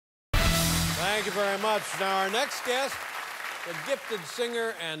Thank you very much. Now, our next guest, the gifted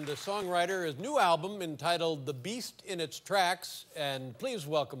singer and songwriter, his new album entitled The Beast in Its Tracks. And please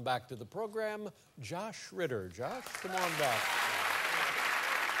welcome back to the program, Josh Ritter. Josh, come on back.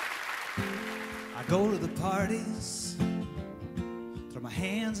 I go to the parties, throw my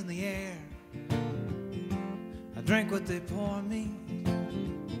hands in the air. I drink what they pour me,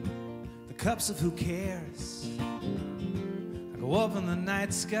 the cups of who cares. I go up in the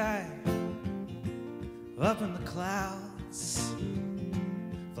night sky, up in the clouds,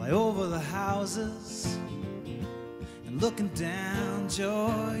 fly over the houses, and looking down,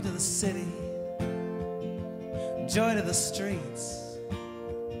 joy to the city, joy to the streets,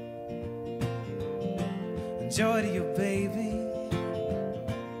 and joy to your baby,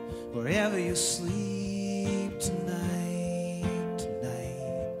 wherever you sleep tonight,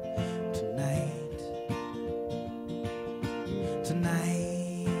 tonight, tonight,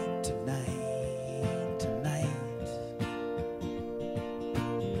 tonight, tonight, tonight.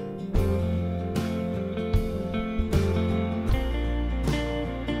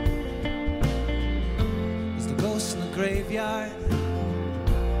 There's the ghosts in the graveyard,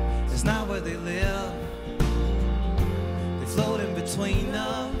 it's not where they live. They float in between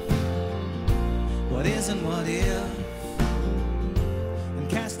of what is and what if, and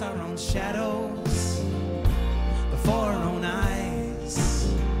cast our own shadows before our own eyes.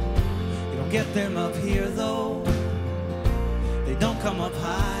 You don't get them up here though, they don't come up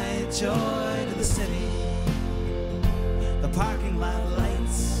high. Joy to the city, the parking lot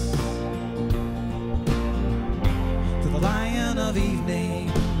lights, to the lion of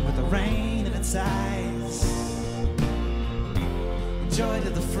evening with the rain in its eyes. Joy to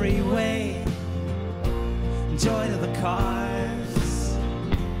the freeway, joy to the cars,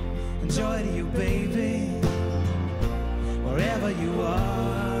 and joy to you, baby, wherever you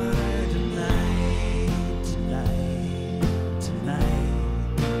are tonight, tonight, tonight,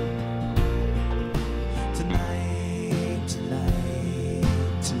 tonight, tonight,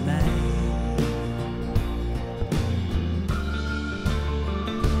 tonight.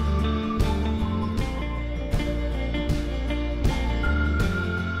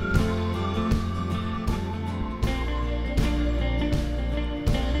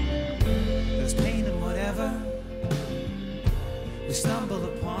 We stumble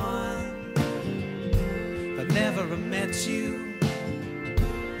upon, but never met you.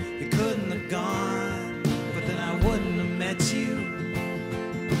 You couldn't have gone, but then I wouldn't have met you.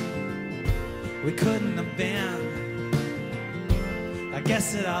 We couldn't have been. I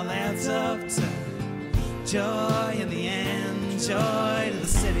guess it all adds up to joy in the end. Joy to the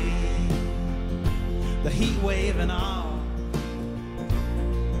city, the heat wave and all,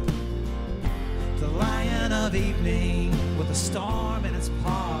 the lion of evening with a storm in its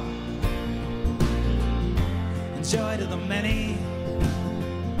paw. And joy to the many,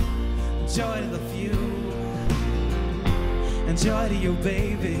 joy to the few, and joy to you,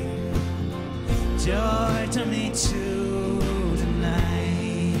 baby, joy to me too.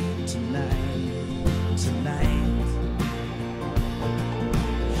 Tonight, tonight, tonight,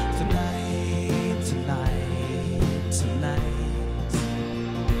 tonight, tonight, tonight.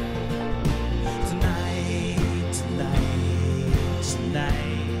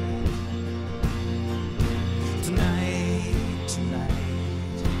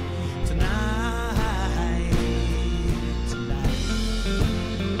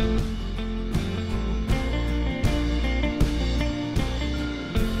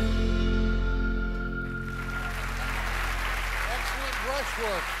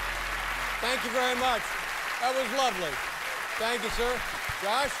 Work. Thank you very much. That was lovely. Thank you, sir.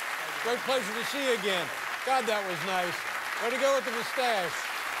 Josh, great pleasure to see you again. God, that was nice. Way to go with the mustache.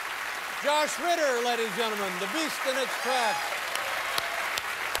 Josh Ritter, ladies and gentlemen, The Beast in Its Tracks.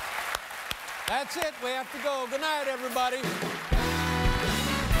 That's it. We have to go. Good night, everybody.